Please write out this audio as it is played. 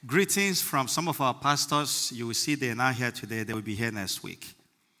Greetings from some of our pastors. You will see they're not here today. They will be here next week.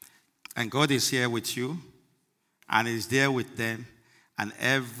 And God is here with you and is there with them. And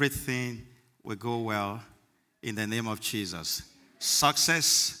everything will go well in the name of Jesus.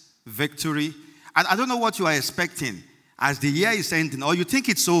 Success, victory. And I don't know what you are expecting as the year is ending or you think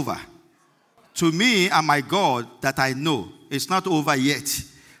it's over. To me and my God that I know, it's not over yet.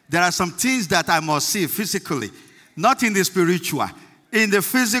 There are some things that I must see physically, not in the spiritual. In the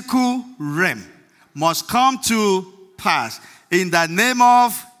physical realm must come to pass in the name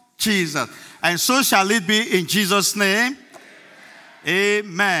of Jesus. And so shall it be in Jesus' name. Amen.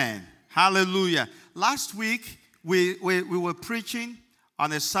 Amen. Hallelujah. Last week, we were preaching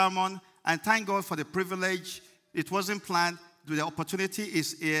on a sermon, and thank God for the privilege. It wasn't planned. The opportunity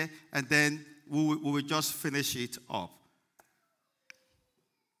is here, and then we will just finish it up.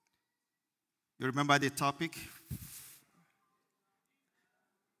 You remember the topic?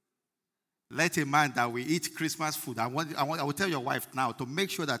 Let a man that we eat Christmas food. I will tell your wife now to make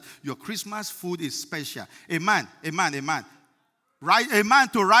sure that your Christmas food is special. A man. Right, a man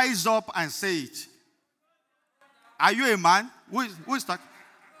to rise up and say it. Are you a man? Who is talking?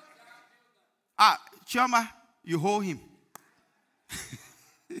 Chioma, you hold him.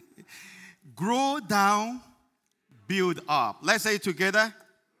 Grow down, build up. Let's say it together.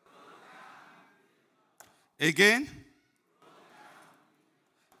 Again.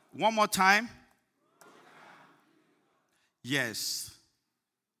 One more time. Yes.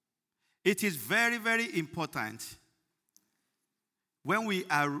 It is very, very important when we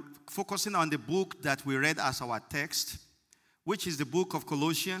are focusing on the book that we read as our text, which is the book of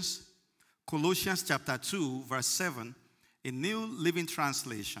Colossians. Colossians chapter 2, verse 7, in New Living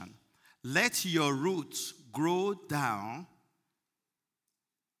Translation. Let your roots grow down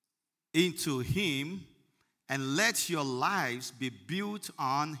into him, and let your lives be built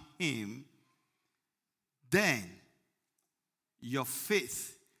on him. Then your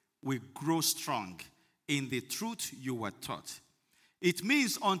faith will grow strong in the truth you were taught. It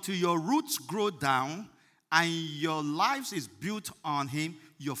means until your roots grow down and your lives is built on him,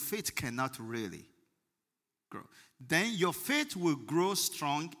 your faith cannot really grow. Then your faith will grow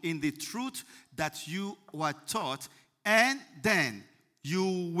strong in the truth that you were taught, and then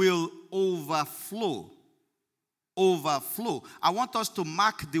you will overflow. Overflow. I want us to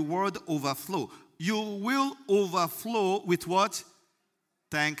mark the word overflow. You will overflow with what?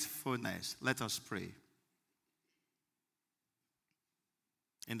 Thankfulness. Let us pray.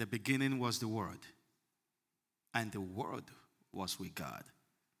 In the beginning was the Word, and the Word was with God,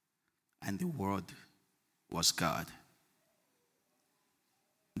 and the Word was God.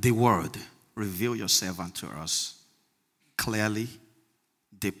 The Word, reveal yourself unto us clearly,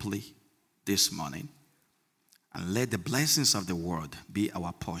 deeply this morning. And let the blessings of the word be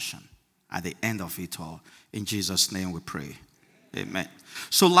our portion at the end of it all. In Jesus' name we pray. Amen.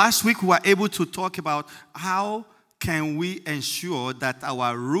 So last week we were able to talk about how can we ensure that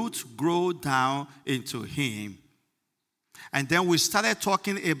our roots grow down into him. And then we started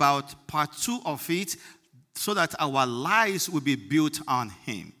talking about part 2 of it so that our lives will be built on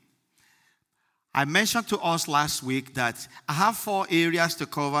him. I mentioned to us last week that I have 4 areas to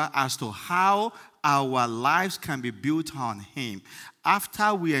cover as to how our lives can be built on him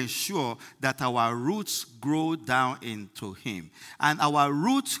after we ensure that our roots grow down into him. And our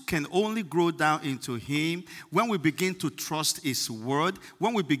roots can only grow down into him when we begin to trust his word,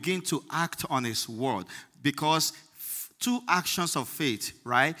 when we begin to act on his word. Because 2 actions of faith,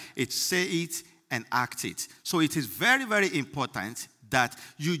 right? It's say it and act it. So it is very, very important that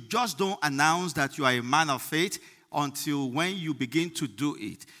you just don't announce that you are a man of faith until when you begin to do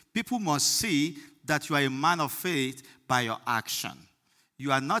it. People must see that you are a man of faith by your action.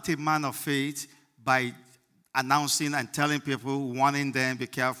 You are not a man of faith by announcing and telling people, warning them, be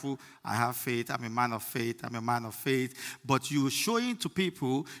careful, I have faith, I'm a man of faith, I'm a man of faith. But you're showing to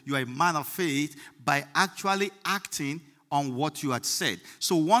people you are a man of faith by actually acting on what you had said.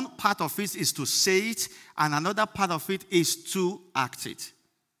 So one part of it is to say it, and another part of it is to act it.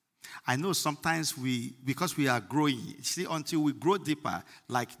 I know sometimes because we are growing, see, until we grow deeper,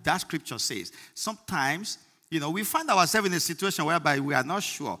 like that scripture says, sometimes, we find ourselves in a situation whereby we are not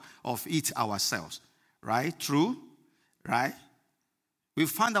sure of it ourselves. Right? True? Right? We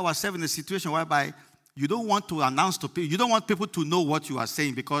find ourselves in a situation whereby you don't want to announce to people, you don't want people to know what you are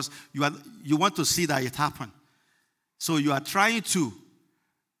saying because you want to see that it happened. So you are trying to.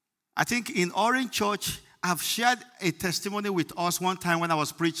 I think in Orange Church, I've shared a testimony with us one time when I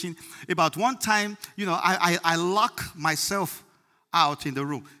was preaching about one time, I locked myself out in the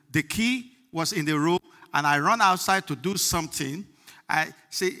room. The key was in the room, and I run outside to do something,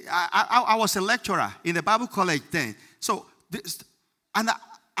 I was a lecturer in the Bible college then. So,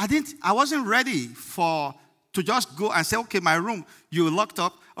 I wasn't ready to just go and say, okay, my room, you locked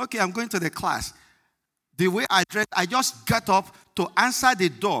up. Okay, I'm going to the class. The way I dressed, I just got up to answer the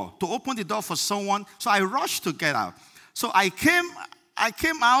door, to open the door for someone. So I rushed to get out. So I came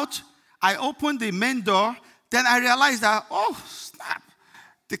out, I opened the main door, then I realized that, oh, snap,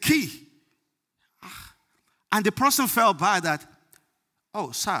 the key. And the person felt bad that,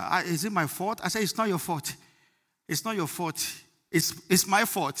 oh, sir, is it my fault? I said, it's not your fault. It's not your fault. It's my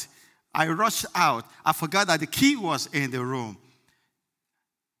fault. I rushed out. I forgot that the key was in the room.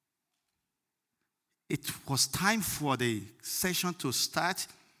 It was time for the session to start.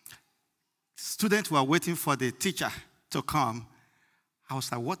 Students were waiting for the teacher to come. I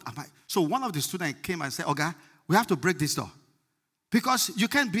was like, what am I? So one of the students came and said, Oga, we have to break this door. Because you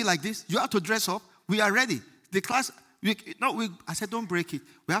can't be like this. You have to dress up. We are ready. The class, I said, don't break it.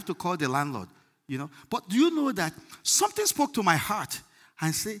 We have to call the landlord, But do you know that something spoke to my heart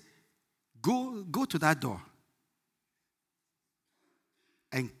and said, go to that door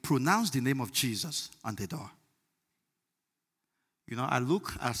and pronounce the name of Jesus on the door. I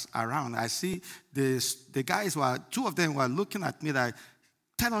look around. I see the guys two of them were looking at me like,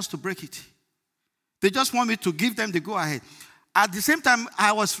 tell us to break it. They just want me to give them the go ahead. At the same time,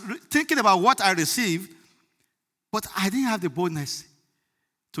 I was thinking about what I received, but I didn't have the boldness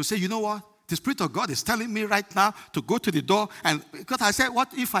to say, you know what? The Spirit of God is telling me right now to go to the door. And because I said,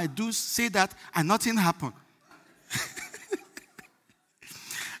 what if I do say that and nothing happened?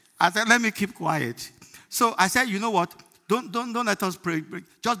 I said, let me keep quiet. So I said, you know what? Don't let us pray.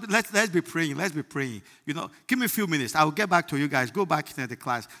 Just let's be praying. Let's be praying. Give me a few minutes. I will get back to you guys. Go back into the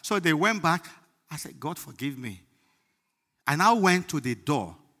class. So they went back. I said, God, forgive me. And I went to the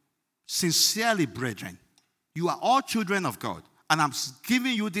door. Sincerely, brethren, you are all children of God. And I'm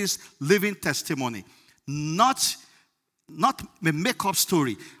giving you this living testimony. Not a make-up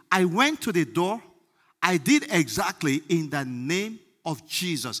story. I went to the door. I did exactly in the name of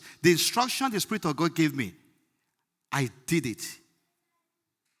Jesus. The instruction the Spirit of God gave me, I did it.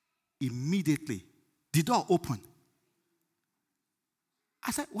 Immediately, the door opened.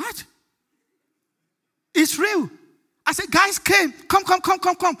 I said, what? It's real. I said, guys, come.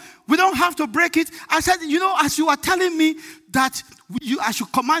 We don't have to break it. I said, as you are telling me that I should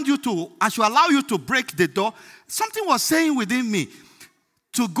I should allow you to break the door, something was saying within me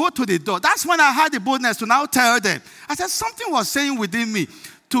to go to the door. That's when I had the boldness to now tell them. I said, something was saying within me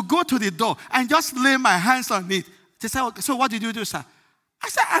to go to the door and just lay my hands on it. They said, okay, so what did you do, sir? I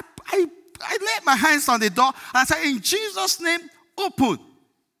said, I laid my hands on the door and I said, in Jesus' name, open.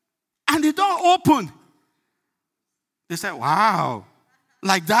 And the door opened. They said, wow,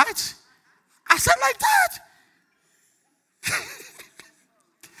 like that? I said, like that?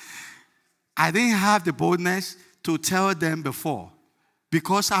 I didn't have the boldness to tell them before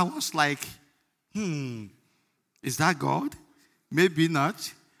because I was like, is that God? Maybe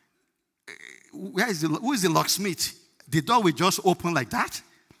not. Who is the locksmith? The door will just open like that?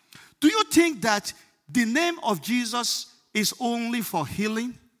 Do you think that the name of Jesus is only for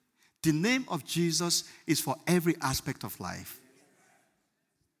healing? The name of Jesus is for every aspect of life.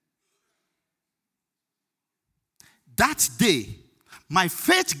 That day, my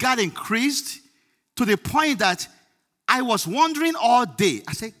faith got increased to the point that I was wondering all day.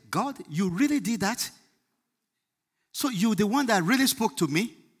 I said, God, you really did that? So you're the one that really spoke to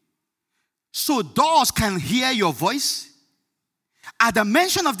me? So doors can hear your voice? At the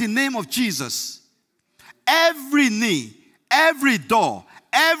mention of the name of Jesus, every knee, every door,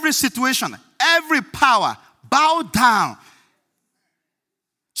 every situation, every power, bow down.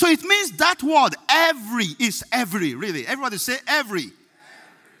 So it means that word, every, is every, really. Everybody say every.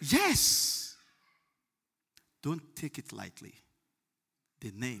 Yes. Don't take it lightly.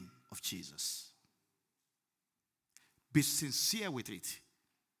 The name of Jesus. Be sincere with it.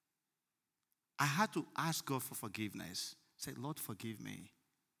 I had to ask God for forgiveness. Say, Lord, forgive me.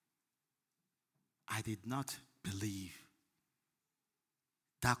 I did not believe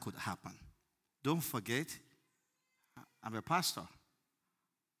that could happen. Don't forget, I'm a pastor,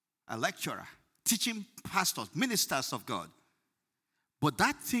 a lecturer, teaching pastors, ministers of God. But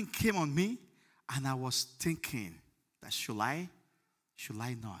that thing came on me, and I was thinking that should I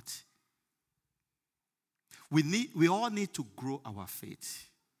not? We all need to grow our faith.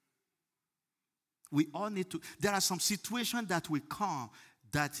 We all need to. There are some situations that will come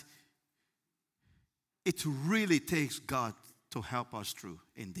that it really takes God to help us through,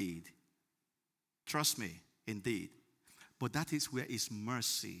 indeed. Trust me, indeed. But that is where His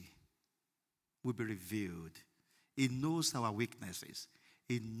mercy will be revealed. He knows our weaknesses.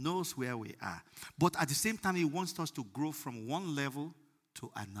 He knows where we are. But at the same time, he wants us to grow from one level to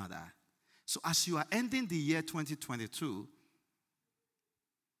another. So as you are ending the year 2022,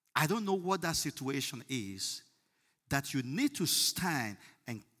 I don't know what that situation is that you need to stand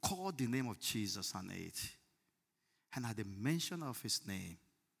and call the name of Jesus on it. And at the mention of his name,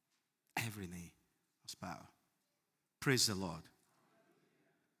 every knee must bow. Praise the Lord.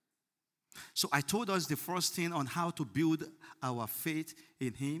 So I told us the first thing on how to build our faith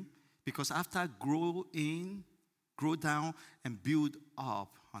in him, because after grow down and build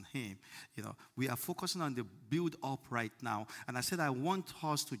up on him, we are focusing on the build up right now. And I said I want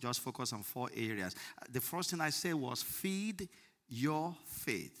us to just focus on 4 areas. The first thing I said was feed your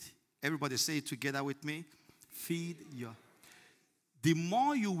faith. Everybody say it together with me. Feed your. The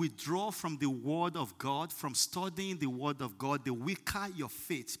more you withdraw from the Word of God, from studying the Word of God, the weaker your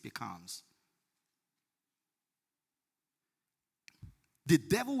faith becomes. The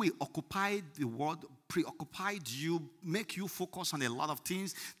devil will occupy the world, preoccupied you, make you focus on a lot of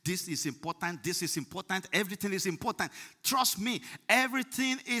things. This is important, everything is important. Trust me,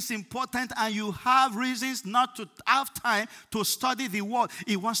 everything is important, and you have reasons not to have time to study the Word.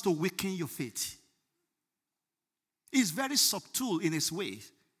 He wants to weaken your faith. He's very subtle in his ways.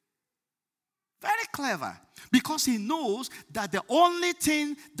 Very clever. Because he knows that the only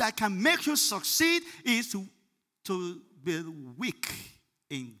thing that can make you succeed is to be weak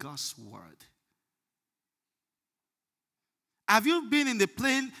in God's word. Have you been in the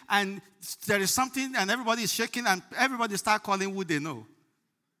plane and there is something and everybody is shaking and everybody start calling who they know?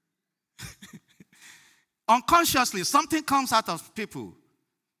 Unconsciously, something comes out of people.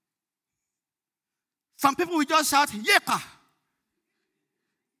 Some people will just shout, Yepa.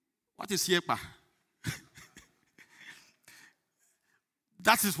 What is Yepa?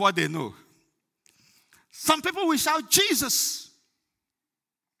 That is what they know. Some people will shout, Jesus.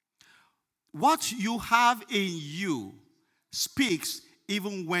 What you have in you speaks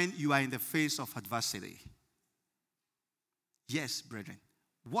even when you are in the face of adversity. Yes, brethren.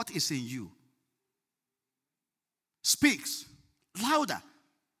 What is in you speaks louder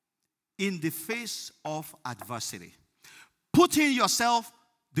in the face of adversity. Put in yourself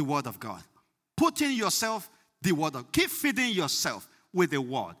the word of God. Put in yourself the word of God. Keep feeding yourself with the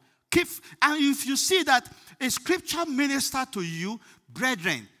word. And if you see that a scripture minister to you,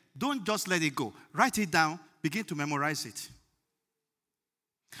 brethren, don't just let it go. Write it down. Begin to memorize it.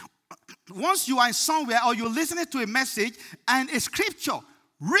 Once you are somewhere or you're listening to a message and a scripture,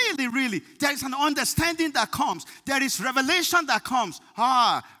 really, there is an understanding that comes. There is revelation that comes.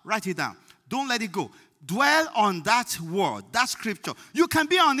 Write it down. Don't let it go. Dwell on that word, that scripture. You can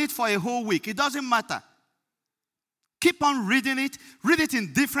be on it for a whole week. It doesn't matter. Keep on reading it. Read it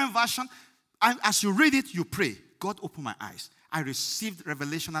in different versions. And as you read it, you pray. God, open my eyes. I received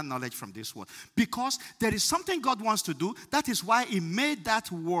revelational knowledge from this word. Because there is something God wants to do. That is why he made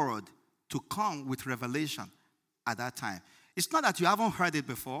that word to come with revelation at that time. It's not that you haven't heard it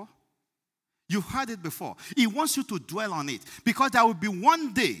before. You've heard it before. He wants you to dwell on it. Because there will be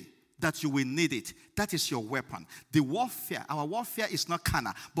one day that you will need it. That is your weapon. The warfare, our warfare is not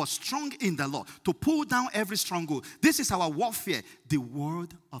carnal, but strong in the Lord. To pull down every stronghold. This is our warfare, the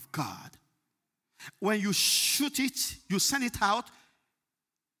word of God. When you shoot it, you send it out,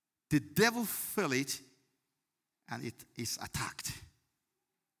 the devil feel it, and it is attacked.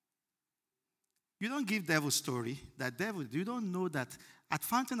 You don't give devil story. That devil, you don't know that at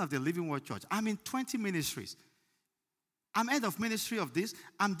Fountain of the Living Word Church, I'm in 20 ministries. I'm head of ministry of this,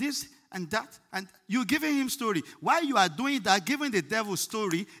 I'm this and that, and you're giving him story. While you are doing that, giving the devil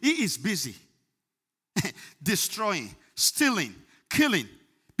story, he is busy. Destroying, stealing, killing,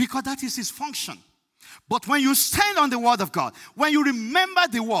 because that is his function. But when you stand on the word of God, when you remember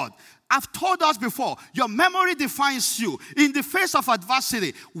the word, I've told us before, your memory defines you. In the face of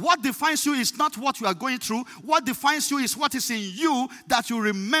adversity, what defines you is not what you are going through. What defines you is what is in you that you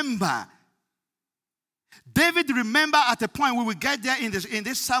remember. David remembered at a point, we will get there in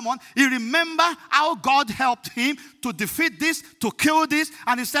this sermon, he remembered how God helped him to defeat this, to kill this,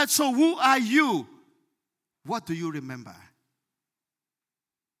 and he said, so who are you? What do you remember?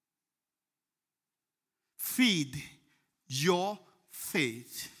 Feed your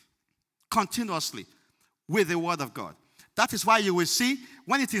faith continuously with the word of God. That is why you will see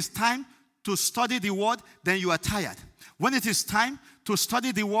when it is time to study the word, then you are tired. When it is time to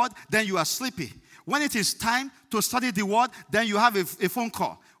study the word, then you are sleepy. When it is time to study the word, then you have a phone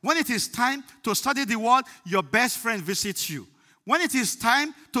call. When it is time to study the word, your best friend visits you. When it is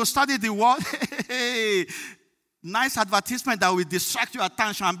time to study the word, Nice advertisement that will distract your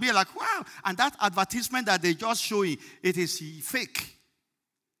attention and be like, wow. And that advertisement that they just showing, it is fake.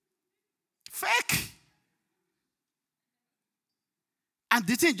 Fake. And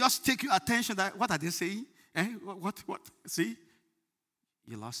the thing just take your attention that, what are they saying? What? See?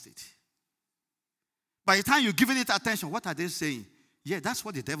 You lost it. By the time you're giving it attention, what are they saying? Yeah, that's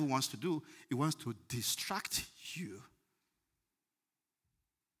what the devil wants to do. He wants to distract you.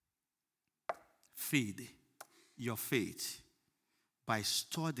 Feed your faith by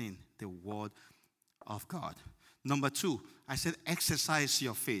studying the word of God. Number 2, I said exercise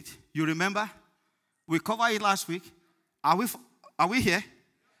your faith. You remember? We covered it last week. Are we here?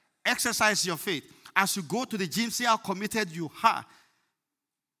 Exercise your faith. As you go to the gym, see how committed you are.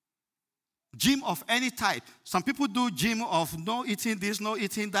 Gym of any type. Some people do gym of no eating this, no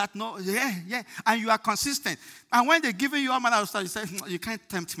eating that, no, yeah. And you are consistent. And when they're giving you all manner of stuff, you say, you can't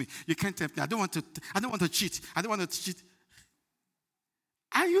tempt me. You can't tempt me. I don't want to cheat. I don't want to cheat.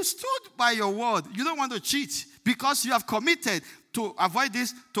 And you stood by your word. You don't want to cheat because you have committed to avoid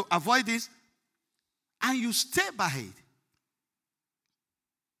this, and you stay by it.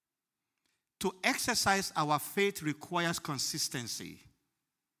 To exercise our faith requires consistency.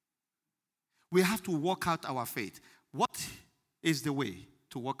 We have to work out our faith. What is the way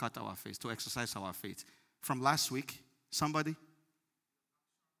to work out our faith, to exercise our faith? From last week, somebody?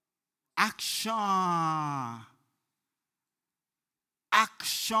 Action.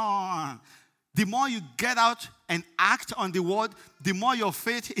 Action. The more you get out and act on the word, the more your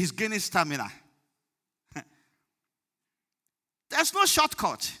faith is gaining stamina. There's no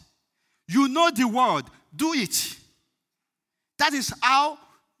shortcut. You know the word. Do it. That is how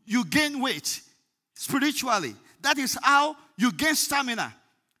you gain weight spiritually. That is how you gain stamina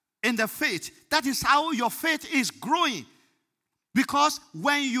in the faith. That is how your faith is growing. Because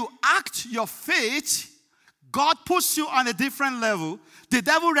when you act your faith, God puts you on a different level. The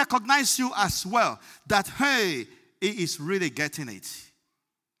devil recognizes you as well. That, hey, he is really getting it.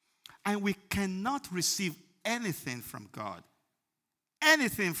 And we cannot receive anything from God.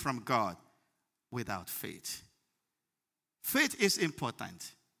 Anything from God without faith. Faith is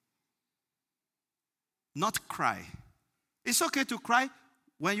important. Not cry. It's okay to cry.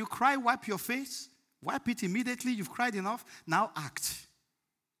 When you cry, wipe your face. Wipe it immediately. You've cried enough. Now act.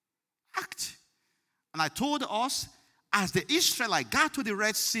 Act. And I told us, as the Israelites got to the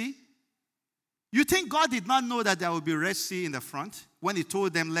Red Sea, you think God did not know that there would be Red Sea in the front when he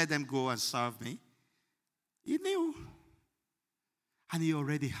told them, let them go and serve me? He knew. And he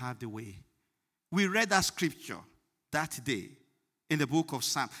already had the way. We read that scripture that day in the book of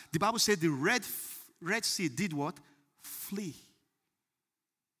Psalms. The Bible said the Red Sea did what? Flee.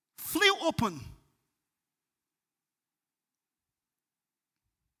 Flew open.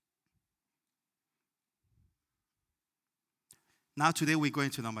 Now today we're going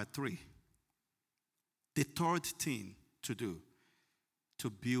to number 3. The third thing to do to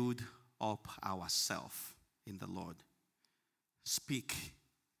build up ourselves in the Lord. Speak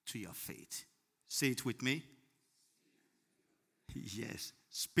to your faith. Say it with me. Yes,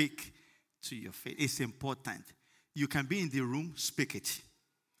 speak to your faith. It's important. You can be in the room, speak it.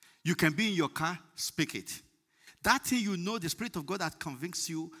 You can be in your car, speak it. That thing you know the Spirit of God has convinced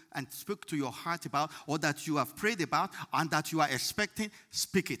you and spoke to your heart about, or that you have prayed about and that you are expecting,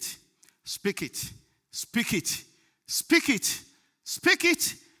 speak it. Speak it. Speak it. Speak it. Speak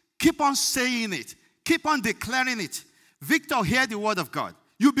it. Keep on saying it. Keep on declaring it. Victor, hear the word of God.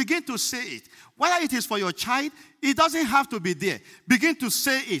 You begin to say it. Whether it is for your child, it doesn't have to be there. Begin to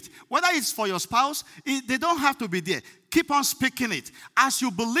say it. Whether it's for your spouse, they don't have to be there. Keep on speaking it. As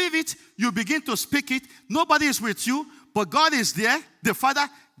you believe it, you begin to speak it. Nobody is with you, but God is there. The Father,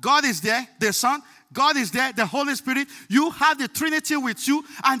 God is there. The Son, God is there. The Holy Spirit. You have the Trinity with you,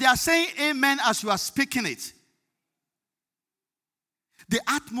 and they are saying amen as you are speaking it. The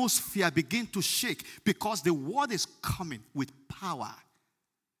atmosphere begins to shake because the word is coming with power.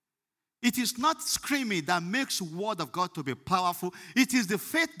 It is not screaming that makes the word of God to be powerful. It is the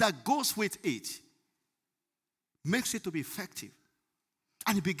faith that goes with it. Makes it to be effective.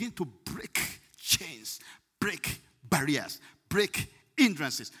 And it begins to break chains, break barriers, break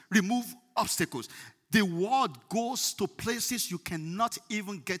hindrances, remove obstacles. The word goes to places you cannot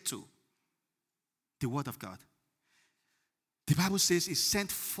even get to. The word of God. The Bible says he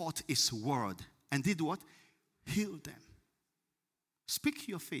sent forth his word and did what? Healed them. Speak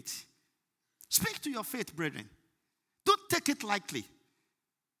your faith. Speak to your faith, brethren. Don't take it lightly.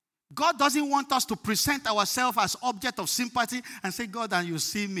 God doesn't want us to present ourselves as object of sympathy and say, God, and you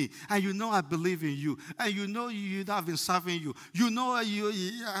see me, and you know I believe in you, and you know you have been serving you, you know you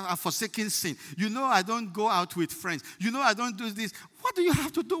are forsaking sin, you know I don't go out with friends, you know I don't do this. What do you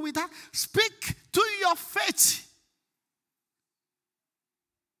have to do with that? Speak to your faith.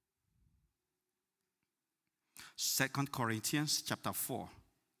 Second Corinthians chapter 4,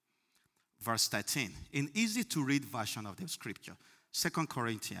 verse 13. An easy to read version of the scripture. 2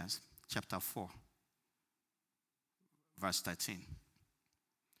 Corinthians chapter 4, verse 13.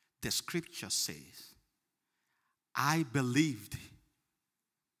 The scripture says, I believed.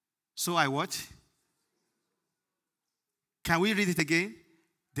 So I what? Can we read it again?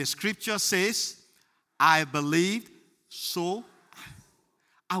 The scripture says, I believed, so.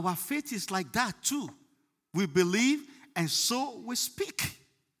 Our faith is like that too. We believe, and so we speak.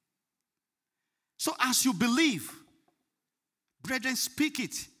 So as you believe, brethren, speak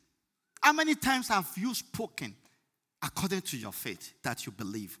it. How many times have you spoken according to your faith that you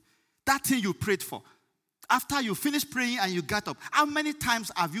believe? That thing you prayed for. After you finish praying and you got up, how many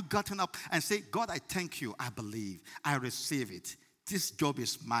times have you gotten up and said, God, I thank you. I believe. I receive it. This job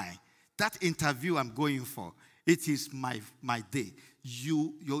is mine. That interview I'm going for, it is my day.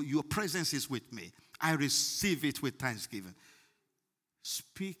 Your presence is with me. I receive it with thanksgiving.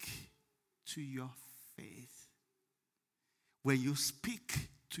 Speak to your faith. When you speak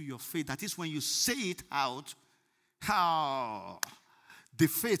to your faith, that is when you say it out, how the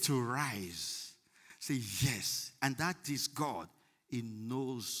faith will rise. Say, yes, and that is God. He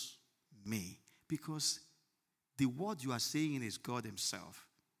knows me. Because the word you are saying is God himself.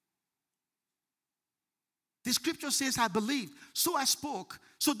 The scripture says, I believe, so I spoke.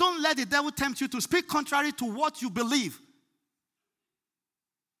 So don't let the devil tempt you to speak contrary to what you believe.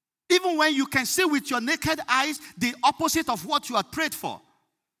 Even when you can see with your naked eyes the opposite of what you had prayed for.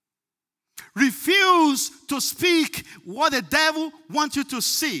 Refuse to speak what the devil wants you to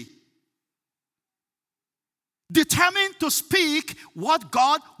see. Determined to speak what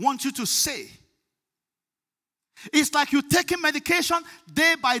God wants you to say. It's like you taking medication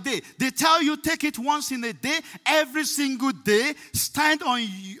day by day. They tell you take it once in a day, every single day. Stand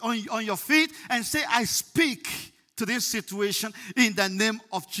on your feet and say, I speak to this situation in the name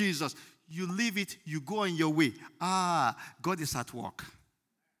of Jesus. You leave it, you go on your way. God is at work.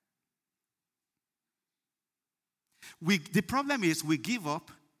 The problem is we give up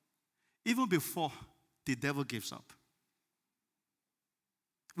even before the devil gives up.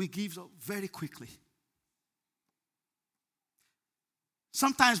 We give up very quickly.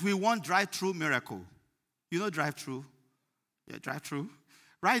 Sometimes we want drive-through miracle. You know drive-through? Yeah, drive-through.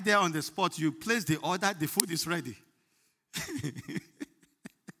 Right there on the spot, you place the order, the food is ready.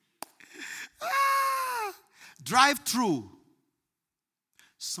 Drive-through.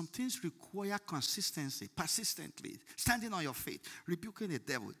 Some things require consistency, persistently, standing on your feet, rebuking the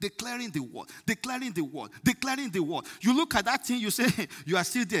devil, declaring the word, declaring the word, declaring the word. You look at that thing, you say, you are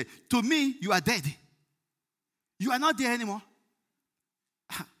still there. To me, you are dead. You are not there anymore.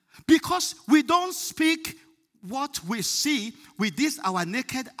 Because we don't speak what we see with this our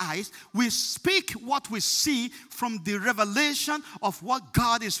naked eyes. We speak what we see from the revelation of what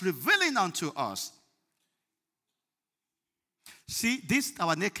God is revealing unto us. See, this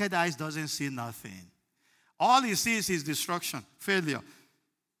our naked eyes doesn't see nothing. All he sees is destruction, failure.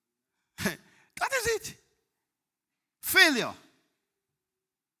 That is it. Failure.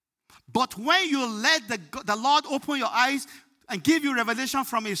 But when you let the Lord open your eyes and give you revelation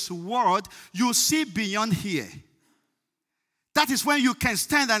from his word, you see beyond here. That is when you can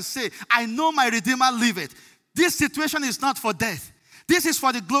stand and say, I know my Redeemer liveth. This situation is not for death. This is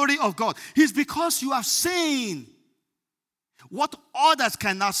for the glory of God. It's because you have seen what others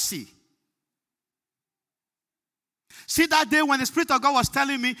cannot see. See, that day when the Spirit of God was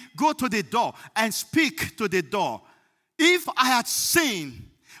telling me, go to the door and speak to the door. If I had seen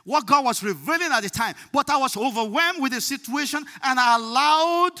what God was revealing at the time, but I was overwhelmed with the situation and I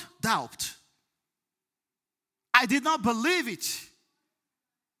allowed doubt. I did not believe it.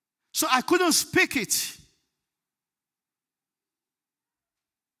 So I couldn't speak it.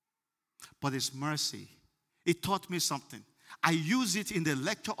 But His mercy, it taught me something. I used it in the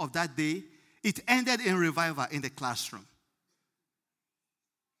lecture of that day. It ended in revival in the classroom.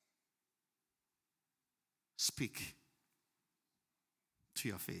 Speak to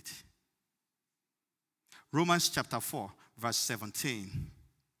your faith. Romans chapter 4, verse 17.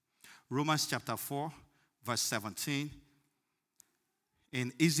 Romans chapter 4, verse 17.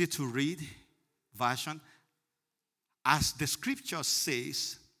 In easy to read version. As the scripture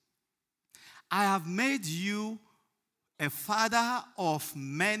says, I have made you a father of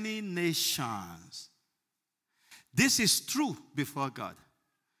many nations. This is true before God.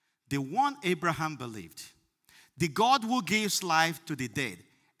 The one Abraham believed. The God who gives life to the dead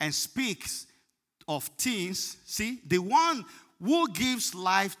and speaks of things. See, the one who gives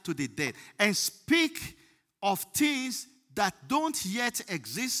life to the dead and speak of things that don't yet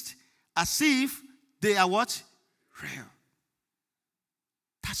exist as if they are what? Real.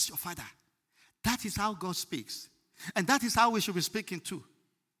 That's your father. That is how God speaks. And that is how we should be speaking too.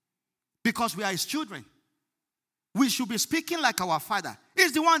 Because we are his children. We should be speaking like our father.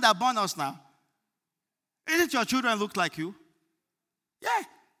 He's the one that born us now. Isn't your children look like you? Yeah.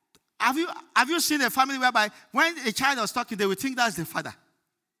 Have you seen a family whereby when a child was talking, they would think that's the father?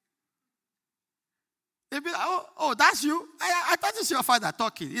 They'd be like, oh, that's you? I thought it's your father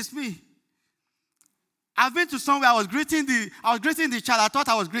talking. It's me. I've been to somewhere, I was greeting the child. I thought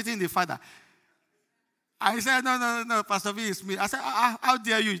I was greeting the father. I said, no, Pastor V, it's me. I said, how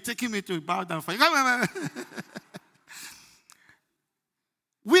dare you taking me to bow down for you?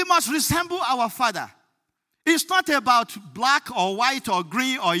 We must resemble our father. It's not about black or white or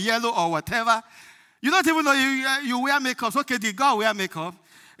green or yellow or whatever. You don't even know you wear makeup. Okay, the God wear makeup.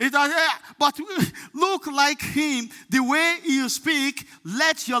 It does, but look like him. The way you speak,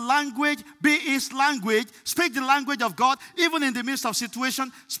 let your language be his language. Speak the language of God, even in the midst of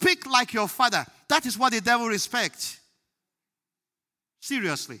situation. Speak like your father. That is what the devil respects.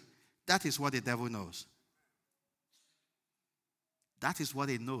 Seriously, that is what the devil knows. That is what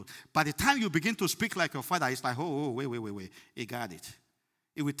he knows. By the time you begin to speak like your father, it's like, wait. He got it.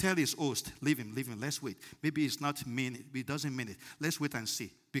 He will tell his host, leave him, let's wait. Maybe it's not mean it, he doesn't mean it. Let's wait and see.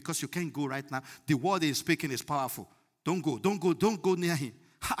 Because you can't go right now. The word he's speaking is powerful. Don't go near him.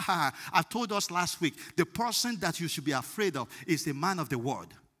 I told us last week, the person that you should be afraid of is the man of the word.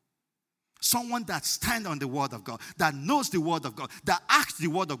 Someone that stands on the word of God, that knows the word of God, that acts the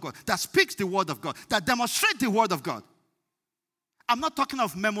word of God, that speaks the word of God, that demonstrates the word of God. I'm not talking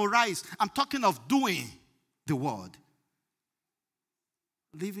of memorize. I'm talking of doing the word.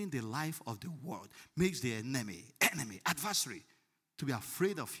 Living the life of the world makes the enemy, adversary, to be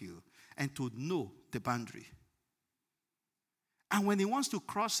afraid of you and to know the boundary. And when he wants to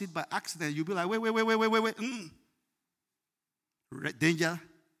cross it by accident, you'll be like, wait. Danger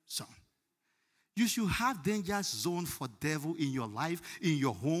zone. You should have danger zone for devil in your life, in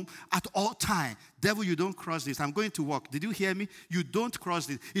your home, at all time. Devil, you don't cross this. I'm going to work. Did you hear me? You don't cross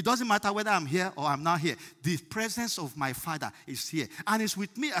this. It doesn't matter whether I'm here or I'm not here. The presence of my Father is here. And it's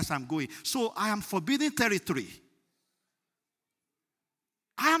with me as I'm going. So I am forbidden territory.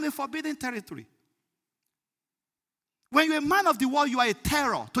 I am a forbidden territory. When you're a man of the world, you are a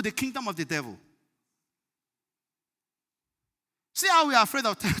terror to the kingdom of the devil. See how we are afraid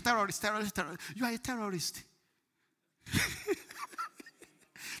of terrorists. You are a terrorist.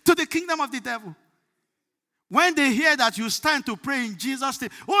 To the kingdom of the devil. When they hear that you stand to pray in Jesus'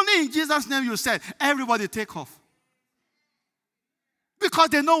 name, only in Jesus' name you said, everybody take off. Because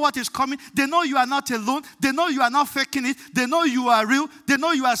they know what is coming. They know you are not alone. They know you are not faking it. They know you are real. They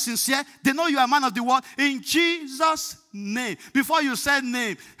know you are sincere. They know you are a man of the world. In Jesus' name. Before you said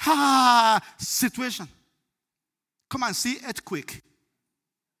name, situation. Come and see earthquake.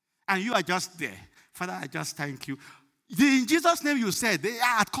 And you are just there. Father, I just thank you. In Jesus' name you said, they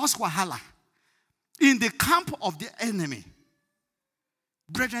are at cause wahala. In the camp of the enemy.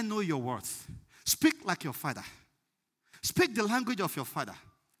 Brethren, know your worth. Speak like your father. Speak the language of your father.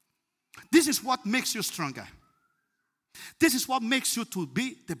 This is what makes you stronger. This is what makes you to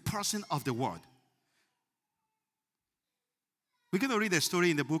be the person of the word. We're going to read a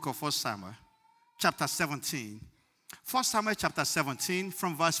story in the book of 1 Samuel, chapter 17. 1 Samuel chapter 17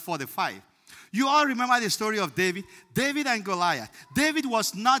 from verse 45. You all remember the story of David? David and Goliath. David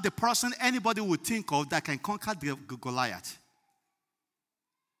was not the person anybody would think of that can conquer Goliath.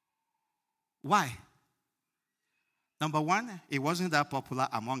 Why? Number one, he wasn't that popular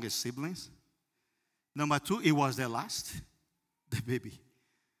among his siblings. Number two, he was the last, the baby.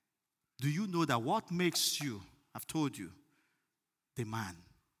 Do you know that what makes you, I've told you, the man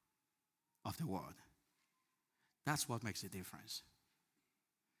of the world? That's what makes a difference.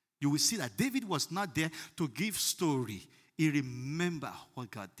 You will see that David was not there to give story. He remembered what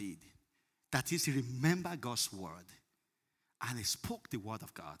God did. That is, he remembered God's word. And he spoke the word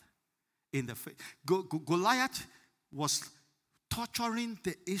of God. In the faith. Goliath was torturing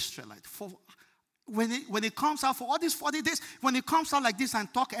the Israelites. When he comes out for all these 40 days, when he comes out like this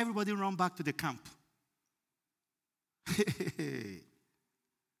and talk, everybody run back to the camp.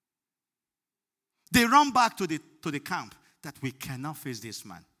 They run back to the camp that we cannot face this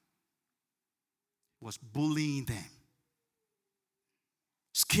man. He was bullying them.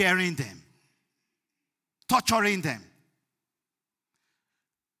 scaring them, torturing them.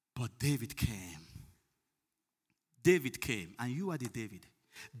 But David came. David came, and you are the David.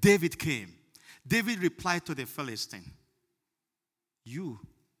 David came. David replied to the Philistine, you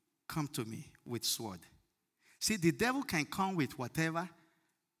come to me with sword. See, the devil can come with whatever.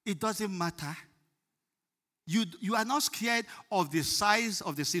 It doesn't matter. You are not scared of the size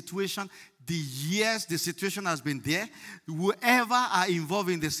of the situation, the years the situation has been there, whoever are involved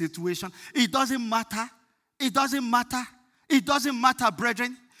in the situation. It doesn't matter. It doesn't matter. It doesn't matter,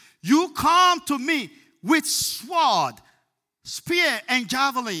 brethren. You come to me with sword, spear, and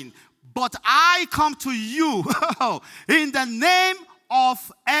javelin, but I come to you in the name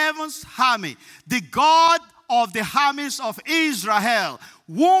of heaven's army, the God of the armies of Israel,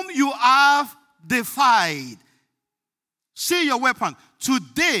 whom you have defied. See your weapon.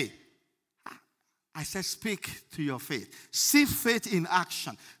 Today, I said speak to your faith. See faith in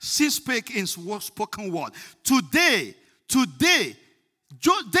action. See speak in spoken word. Today,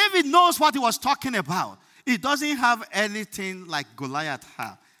 David knows what he was talking about. He doesn't have anything like Goliath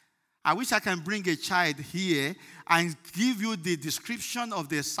had. I wish I can bring a child here and give you the description of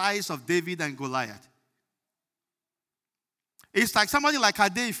the size of David and Goliath. It's like somebody like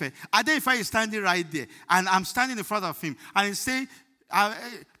Adeife. Adeife is standing right there, and I'm standing in front of him, and he say,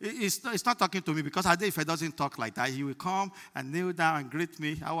 it's not talking to me because Adeife doesn't talk like that. He will come and kneel down and greet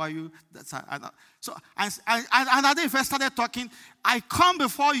me. How are you? And Adeife started talking. I come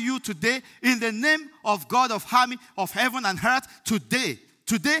before you today in the name of God of army of heaven and earth.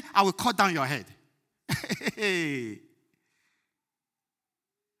 Today I will cut down your head. You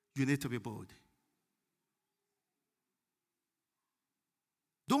need to be bold.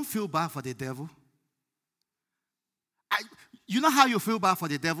 Don't feel bad for the devil. You know how you feel bad for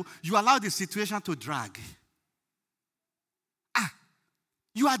the devil? You allow the situation to drag.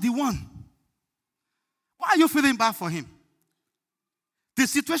 You are the one. Why are you feeling bad for him? The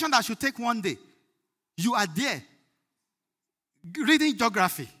situation that should take one day, you are there, reading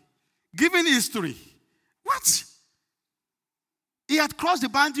geography, giving history. What? He had crossed the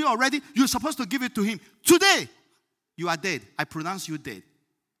boundary already. You're supposed to give it to him. Today, you are dead. I pronounce you dead.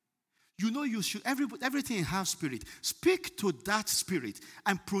 You know you should, everything has spirit. Speak to that spirit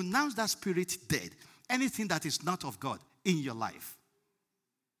and pronounce that spirit dead. Anything that is not of God in your life.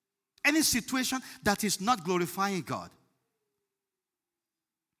 Any situation that is not glorifying God.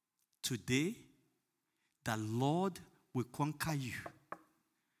 Today, the Lord will conquer you.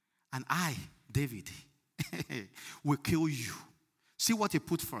 And I, David, will kill you. See what he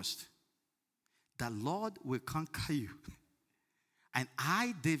put first. The Lord will conquer you. And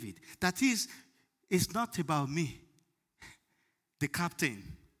I, David, that is, it's not about me, the captain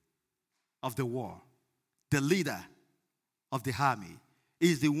of the war, the leader of the army,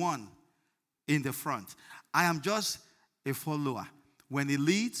 is the one in the front. I am just a follower. When he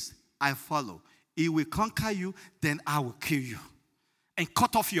leads, I follow. He will conquer you, then I will kill you and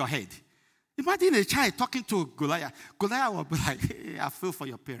cut off your head. Imagine a child talking to Goliath. Goliath will be like, hey, I feel for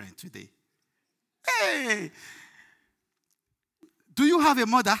your parent today. Hey! Do you have a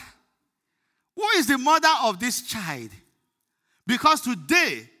mother? Who is the mother of this child? Because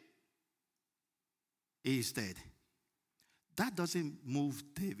today, he is dead. That doesn't move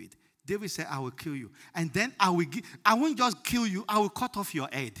David. David said, I will kill you. And then I won't just kill you, I will cut off your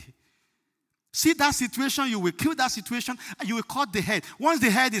head. See that situation, you will kill that situation, and you will cut the head. Once the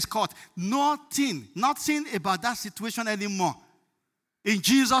head is cut, nothing about that situation anymore. In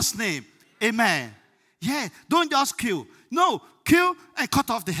Jesus' name, amen. Yeah, don't just kill. No, kill and cut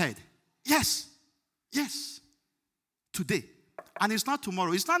off the head. Yes. Today. And it's not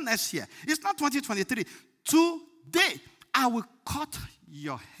tomorrow. It's not next year. It's not 2023. Today, I will cut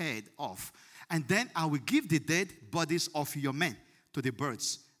your head off. And then I will give the dead bodies of your men to the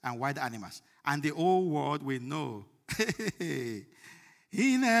birds and wild animals. And the whole world will know.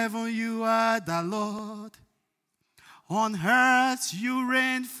 In heaven you are the Lord. On earth you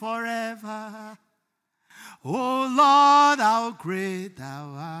reign forever. Oh Lord, how great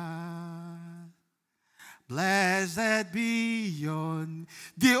thou art. Blessed be your name.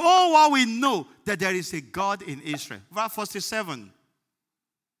 The whole world will know that there is a God in Israel. Verse 47.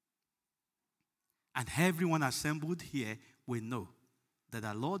 And everyone assembled here will know that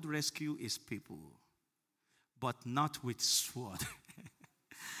the Lord rescue his people, but not with sword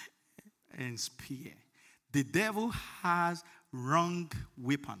and spear. The devil has wrong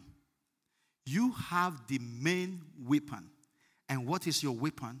weapon. You have the main weapon. And what is your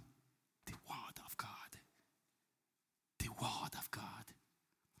weapon? The word of God. The word of God.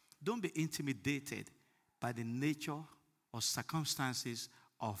 Don't be intimidated by the nature or circumstances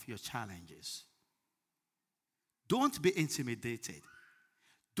of your challenges. Don't be intimidated.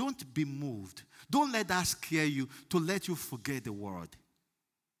 Don't be moved. Don't let that scare you to let you forget the word.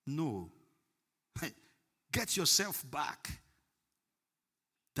 No. Get yourself back.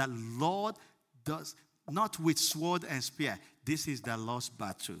 The Lord does not with sword and spear. This is the Lord's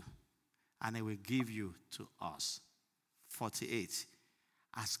battle. And He will give you to us. 48.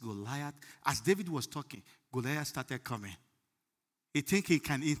 As David was talking, Goliath started coming. He think he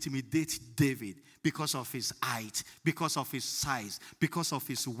can intimidate David because of his height, because of his size, because of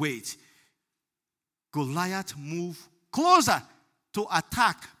his weight. Goliath moved closer to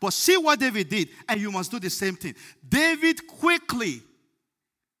attack. But see what David did, and you must do the same thing. David quickly.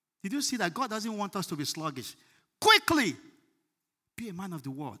 Did you see that God doesn't want us to be sluggish? Quickly. Be a man of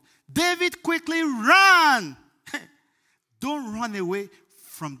the word. David quickly ran. Don't run away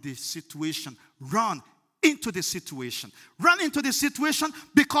from the situation. Run into the situation. Run into the situation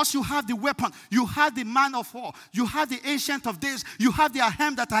because you have the weapon. You have the man of war. You have the ancient of days. You have the I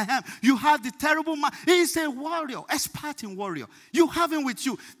am that I am. You have the terrible man. He is a warrior, expert in warrior. You have him with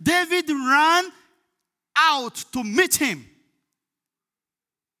you. David ran out to meet him.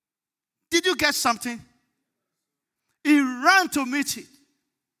 Did you get something? He ran to meet it.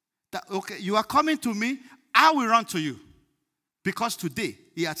 Okay, you are coming to me, I will run to you. Because today,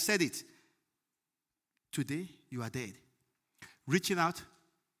 he had said it. Today, you are dead. Reaching out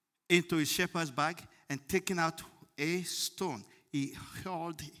into his shepherd's bag and taking out a stone. He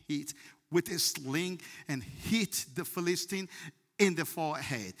hurled it with a sling and hit the Philistine in the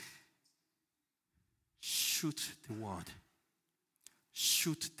forehead. Shoot the word.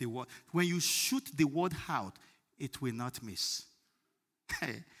 Shoot the word. When you shoot the word out, it will not miss.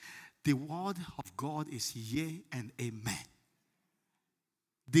 The word of God is yea and amen.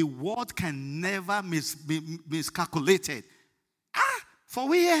 The word can never be miscalculated. For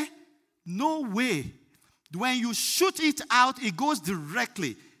where? No way. When you shoot it out, it goes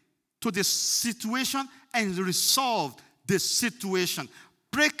directly to the situation and resolve the situation.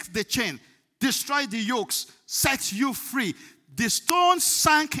 Break the chain. Destroy the yokes. Set you free. The stone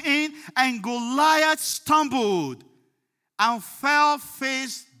sank in and Goliath stumbled and fell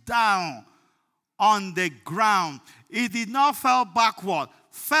face down on the ground. He did not fall backward.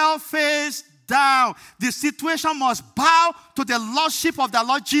 Fell face down. The situation must bow to the lordship of the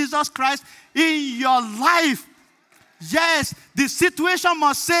Lord Jesus Christ in your life. Yes, the situation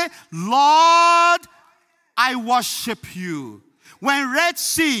must say, Lord, I worship you. When Red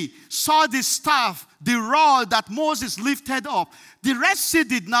Sea saw the staff, the rod that Moses lifted up, the Red Sea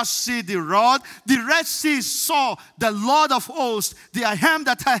did not see the rod. The Red Sea saw the Lord of hosts, the I am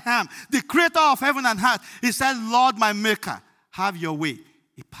that I am, the creator of heaven and earth. He said, Lord, my maker, have your way.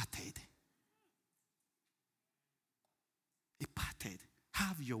 He parted. He parted.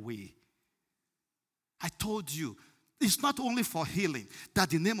 Have your way. I told you, it's not only for healing that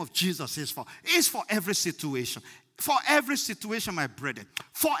the name of Jesus is for. It's for every situation. For every situation, my brethren.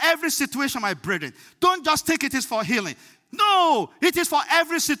 For every situation, my brethren. Don't just think it is for healing. No, it is for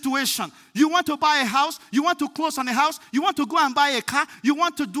every situation. You want to buy a house, you want to close on a house, you want to go and buy a car, you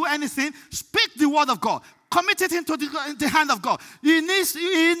want to do anything, speak the word of God. Commit it into the hand of God. He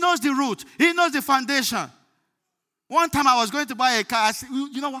knows the root. He knows the foundation. One time I was going to buy a car. I said,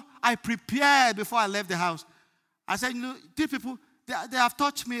 you know what? I prepared before I left the house. I said, you know, these people, they have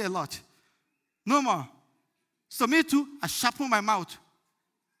touched me a lot. No more. So me too, I sharpened my mouth.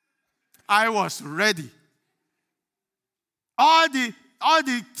 I was ready. All the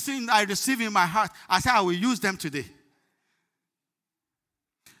things I received in my heart, I said I will use them today.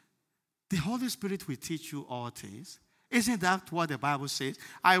 The Holy Spirit will teach you all things. Isn't that what the Bible says?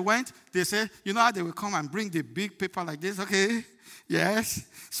 I went, they said, you know how they will come and bring the big paper like this? Okay, yes.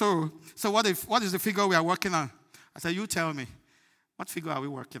 So what is the figure we are working on? I said, you tell me. What figure are we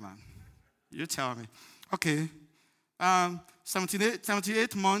working on? You tell me. Okay.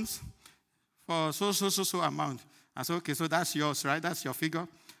 78 months for so amount. I said, okay, so that's yours, right? That's your figure.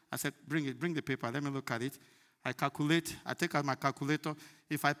 I said, bring the paper. Let me look at it. I calculate. I take out my calculator.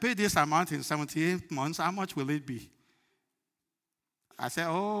 If I pay this amount in 78 months, how much will it be? I said,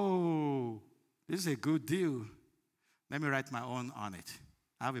 oh, this is a good deal. Let me write my own on it.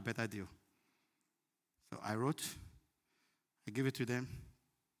 I have a better deal. So I wrote. I give it to them.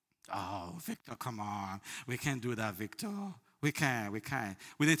 Oh, Victor, come on. We can't do that, Victor. We can't.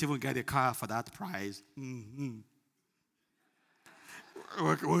 We didn't even get a car for that price. Mm-hmm.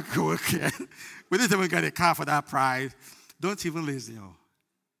 We didn't even get a car for that price. Don't even listen.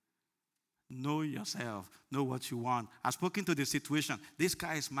 Know yourself. Know what you want. I've spoken to the situation. This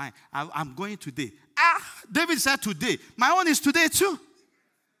car is mine. I'm going today. David said today. My own is today too.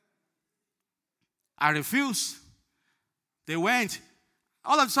 I refused. They went.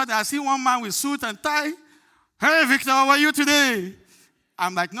 All of a sudden, I see one man with suit and tie. Hey, Victor, how are you today?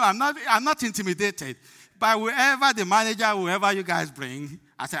 I'm like, no, I'm not intimidated. By whoever the manager, whoever you guys bring,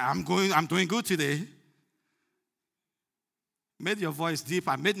 I said, I'm doing good today. Made your voice deep.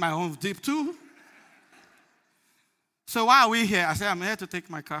 I made my own deep too. So why are we here? I said, I'm here to take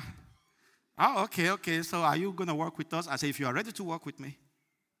my car. Oh, okay. So are you going to work with us? I said, if you are ready to work with me.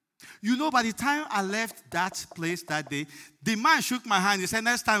 You know, by the time I left that place that day, the man shook my hand. He said,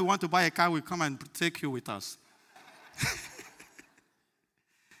 next time we want to buy a car, we'll come and take you with us.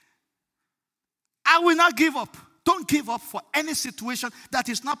 I will not give up. Don't give up for any situation that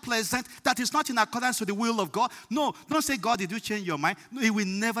is not pleasant, that is not in accordance with the will of God. No, don't say, God, did you change your mind? No, he will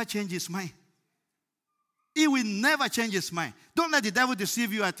never change his mind. He will never change his mind. Don't let the devil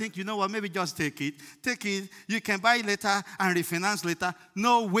deceive you and think, you know what, maybe just take it. Take it. You can buy it later and refinance later.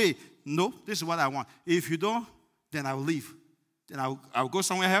 No way. No, this is what I want. If you don't, then I will leave. Then I'll go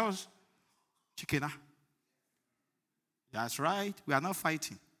somewhere else. Chikena. That's right. We are not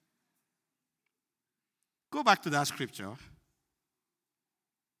fighting. Go back to that scripture.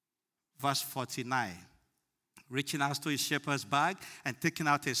 Verse 49. Reaching out to his shepherd's bag and taking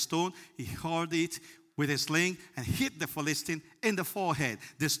out a stone, he hurled it with a sling and hit the Philistine in the forehead.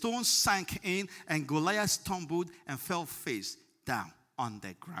 The stone sank in, and Goliath stumbled and fell face down on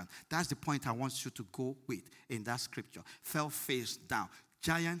the ground. That's the point I want you to go with in that scripture. Fell face down.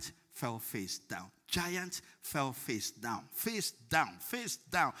 Giant fell face down. Giant fell face down. Face down. Face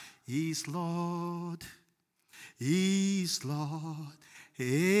down. He's Lord. He's Lord.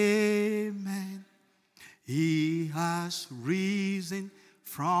 Amen. He has risen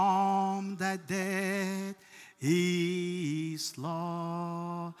from the dead. He is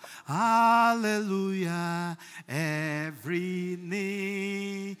Lord. Hallelujah. Every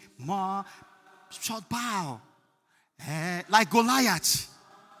knee shall bow. Like Goliath.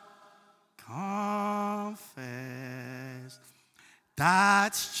 Confess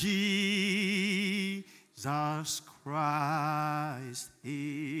that Jesus Christ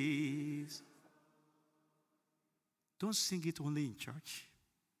is. Don't sing it only in church.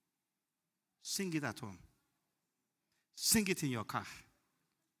 Sing it at home. Sing it in your car.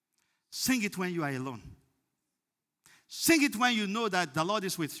 Sing it when you are alone. Sing it when you know that the Lord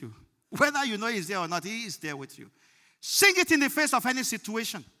is with you. Whether you know He's there or not, He is there with you. Sing it in the face of any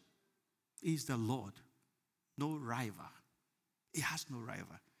situation. He is the Lord. No rival. He has no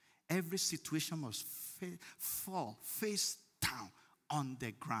rival. Every situation must fall face down on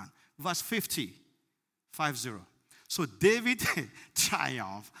the ground. Verse 50. 50. So David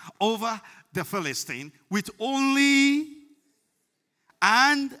triumphed over the Philistine with only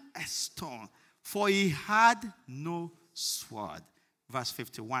and a stone, for he had no sword. Verse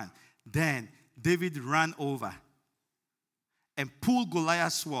 51. Then David ran over and pulled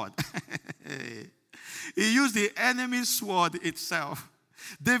Goliath's sword. He used the enemy's sword itself.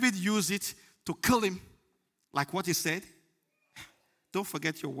 David used it to kill him. Like what he said. Don't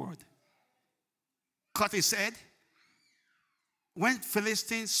forget your word. Cut his head. When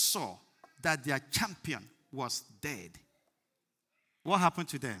Philistines saw that their champion was dead, what happened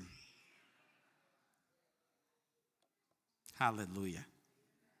to them? Hallelujah.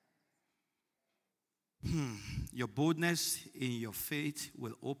 Your boldness in your faith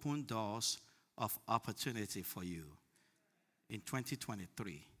will open doors of opportunity for you in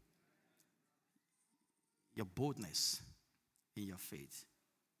 2023. Your boldness in your faith.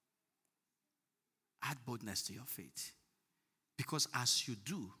 Add boldness to your faith. Because as you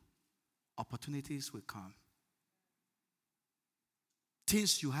do, opportunities will come.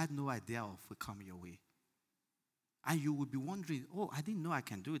 Things you had no idea of will come your way. And you will be wondering, oh, I didn't know I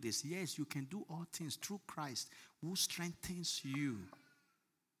can do this. Yes, you can do all things through Christ who strengthens you.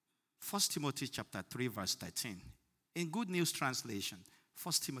 1 Timothy chapter 3 verse 13. In Good News Translation,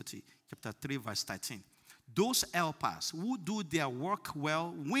 1 Timothy chapter 3 verse 13. Those helpers who do their work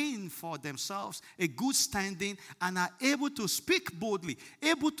well win for themselves a good standing and are able to speak boldly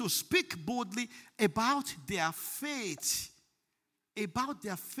about their faith. About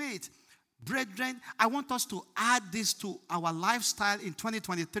their faith. Brethren, I want us to add this to our lifestyle in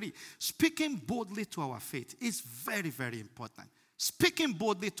 2023. Speaking boldly to our faith is very, very important. Speaking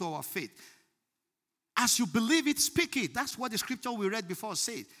boldly to our faith. As you believe it, speak it. That's what the scripture we read before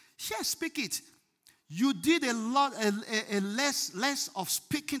said. Yes, speak it. You did a lot, less of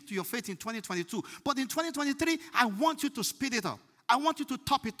speaking to your faith in 2022. But in 2023, I want you to speed it up. I want you to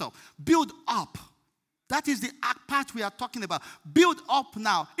top it up. Build up. That is the part we are talking about. Build up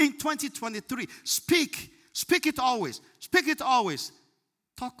now in 2023. Speak. Speak it always. Speak it always.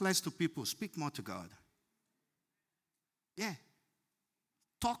 talk less to people, speak more to God. Yeah.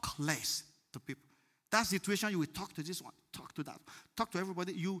 Talk less to people. That situation, you will talk to this one, talk to that, talk to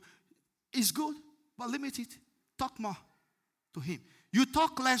everybody. It's good, but limit it. Talk more to him. You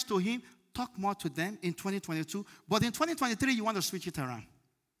talk less to him, talk more to them in 2022. But in 2023, you want to switch it around.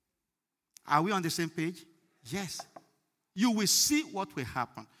 Are we on the same page? Yes. You will see what will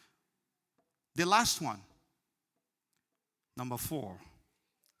happen. The last one. Number 4.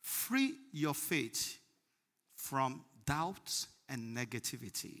 Free your faith from doubts and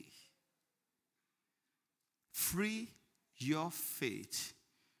negativity. Free your faith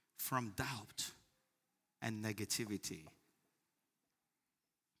from doubt and negativity.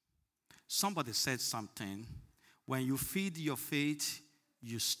 Somebody said something. When you feed your faith,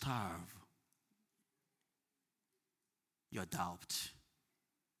 you starve your doubt.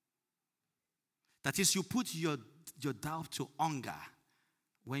 That is, you put your doubt to hunger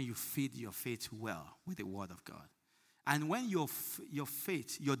when you feed your faith well with the word of God. And when your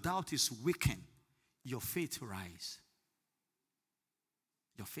faith, your doubt is weakened, your faith rise.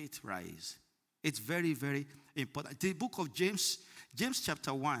 Your faith rise. It's very, very important. The book of James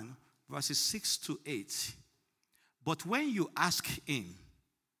chapter 1, verses 6 to 8. But when you ask him,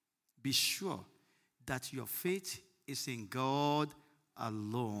 be sure that your faith is in God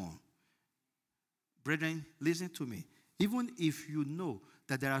alone. Brethren, listen to me. Even if you know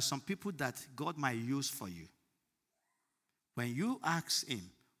that there are some people that God might use for you, when you ask him,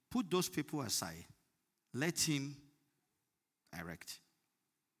 put those people aside. Let him direct.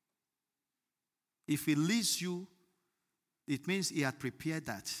 If he leads you, it means he had prepared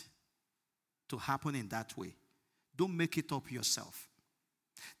that to happen in that way. Don't make it up yourself.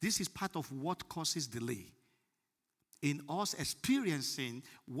 This is part of what causes delay in us experiencing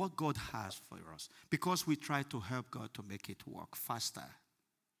what God has for us, because we try to help God to make it work faster.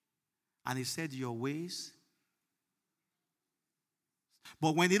 And he said, your ways.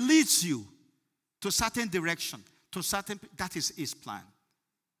 But when he leads you to certain direction, that is his plan.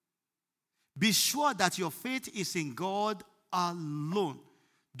 Be sure that your faith is in God alone.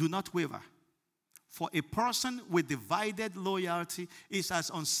 Do not waver. For a person with divided loyalty is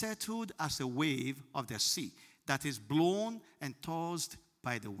as unsettled as a wave of the sea that is blown and tossed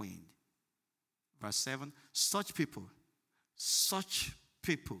by the wind. Verse 7, such people,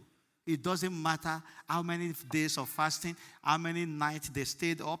 it doesn't matter how many days of fasting, how many nights they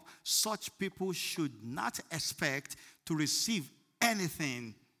stayed up, such people should not expect to receive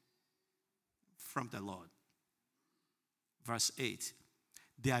anything from the Lord. Verse 8,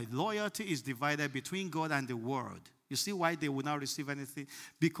 their loyalty is divided between God and the world. You see why they will not receive anything?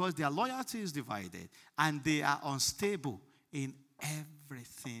 Because their loyalty is divided and they are unstable in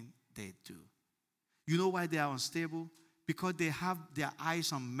everything they do. You know why they are unstable? Because they have their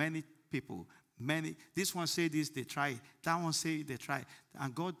eyes on many people. This one say this, they try. That one say they try.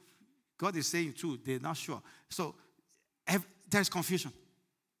 And God is saying too, they're not sure. So there's confusion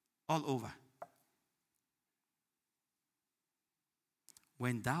all over.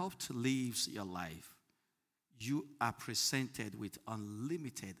 When doubt leaves your life, you are presented with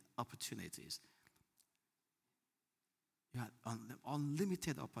unlimited opportunities. You have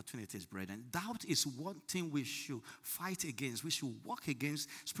unlimited opportunities, brethren. Doubt is one thing we should fight against. We should walk against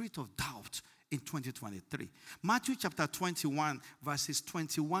spirit of doubt in 2023. Matthew chapter 21, verses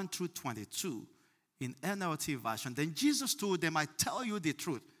 21 through 22 in NLT version. Then Jesus told them, I tell you the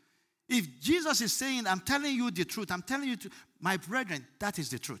truth. If Jesus is saying, I'm telling you the truth, I'm telling you, my brethren, that is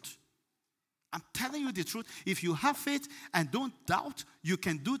the truth. I'm telling you the truth. If you have faith and don't doubt, you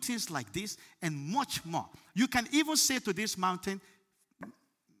can do things like this and much more. You can even say to this mountain,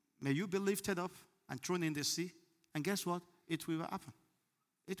 may you be lifted up and thrown in the sea. And guess what? It will happen.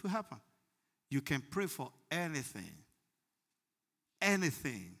 It will happen. You can pray for anything.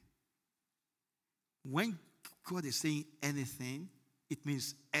 Anything. When God is saying anything, it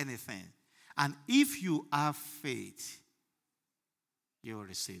means anything. And if you have faith, you will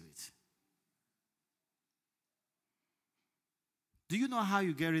receive it. Do you know how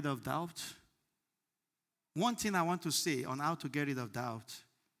you get rid of doubt? One thing I want to say on how to get rid of doubt.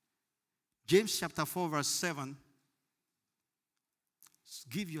 James chapter 4 verse 7.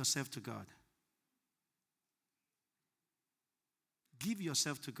 Give yourself to God. Give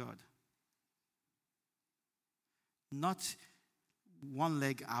yourself to God. Not one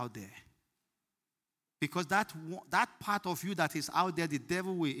leg out there. Because that part of you that is out there, the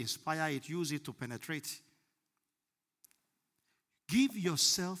devil will inspire it, use it to penetrate. Give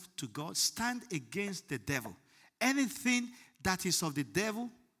yourself to God. Stand against the devil. Anything that is of the devil,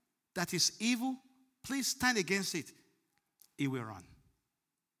 that is evil, please stand against it. It will run.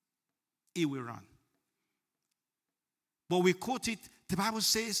 he will run. But we quote it, the Bible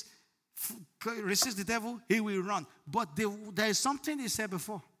says, resist the devil, he will run. But there is something he said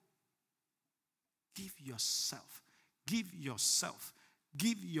before. Give yourself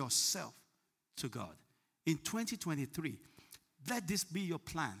to God. In 2023, let this be your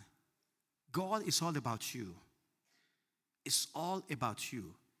plan. God is all about you. It's all about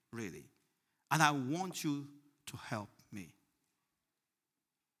you, really. And I want you to help me.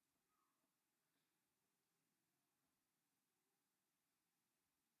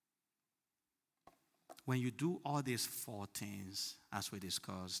 When you do all these 4 things, as we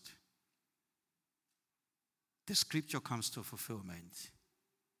discussed, the scripture comes to fulfillment.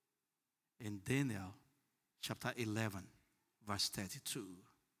 In Daniel chapter 11, verse 32.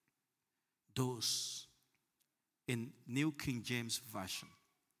 Those, in New King James Version,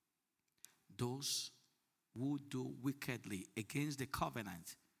 those who do wickedly against the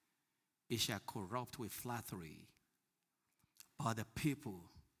covenant, it shall corrupt with flattery. But the people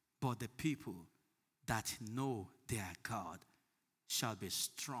that know their God shall be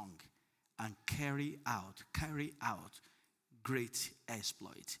strong and carry out great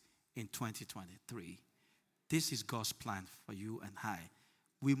exploit in 2023. This is God's plan for you and I.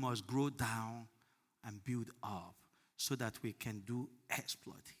 We must grow down and build up so that we can do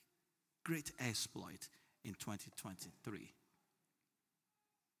great exploit in 2023.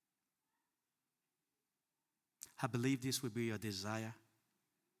 I believe this will be your desire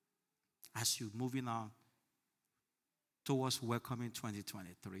as you're moving on towards welcoming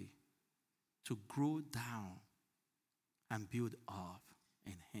 2023, to grow down and build up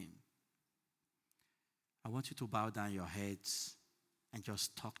in Him. I want you to bow down your heads and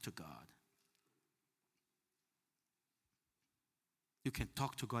just talk to God. You can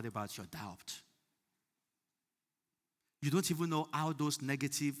talk to God about your doubt. You don't even know how those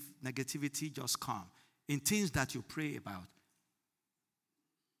negativity just come in things that you pray about.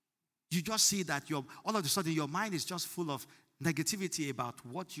 You just see that all of a sudden your mind is just full of negativity about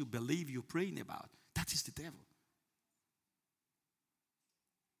what you believe you're praying about. That is the devil.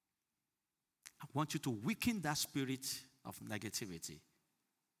 I want you to weaken that spirit of negativity.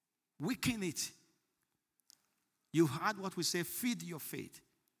 Weaken it. You heard what we say, feed your faith.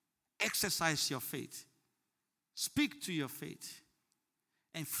 Exercise your faith. Speak to your faith.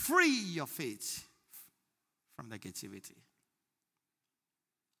 And free your faith from negativity.